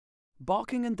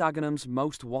Barking and Dagenham's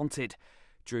most wanted.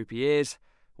 Droopy ears,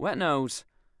 wet nose,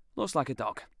 looks like a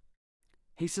dog.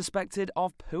 He's suspected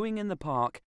of pooing in the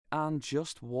park and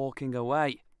just walking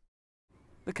away.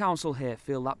 The council here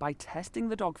feel that by testing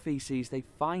the dog faeces they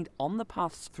find on the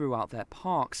paths throughout their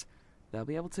parks, they'll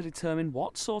be able to determine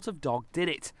what sort of dog did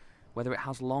it, whether it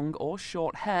has long or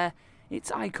short hair,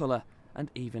 its eye colour, and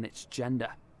even its gender.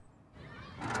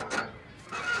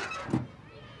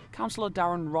 Councillor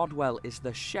Darren Rodwell is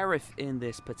the sheriff in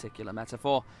this particular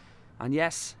metaphor, and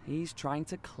yes, he's trying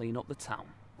to clean up the town.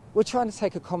 We're trying to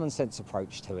take a common sense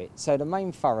approach to it. So the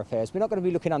main thoroughfares, we're not going to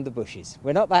be looking under bushes.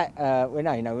 We're not that. We're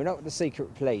not the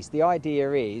secret police. The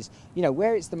idea is,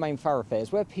 where it's the main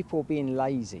thoroughfares, where people are being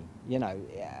lazy. We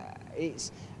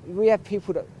have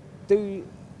people that do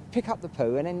pick up the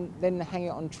poo and then hang it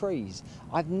on trees.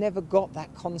 I've never got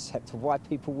that concept of why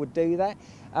people would do that.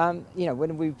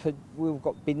 When we've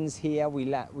got bins here,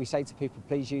 we say to people,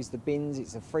 please use the bins,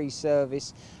 it's a free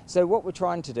service. So what we're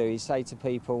trying to do is say to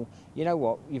people, you know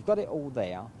what, you've got it all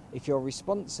there. If you're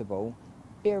responsible,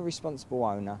 be a responsible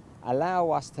owner.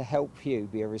 Allow us to help you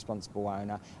be a responsible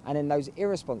owner. And then those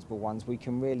irresponsible ones we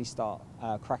can really start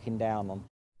cracking down on.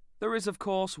 There is, of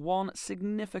course, one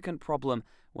significant problem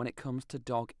when it comes to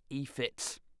dog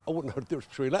e-fits. I wouldn't know the difference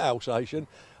between that Alsatian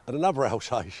and another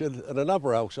Alsatian and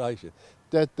another Alsatian.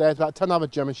 There's about 10 other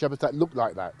German Shepherds that look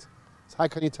like that. So how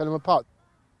can you tell them apart?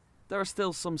 There are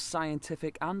still some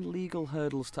scientific and legal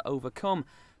hurdles to overcome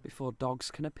before dogs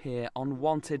can appear on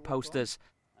wanted posters.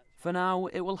 For now,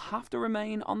 it will have to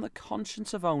remain on the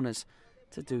conscience of owners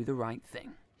to do the right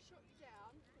thing.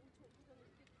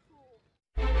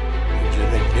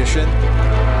 Ignition.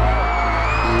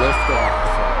 Lift off.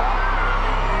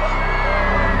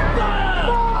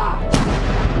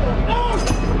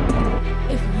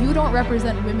 If you don't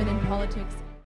represent women in politics,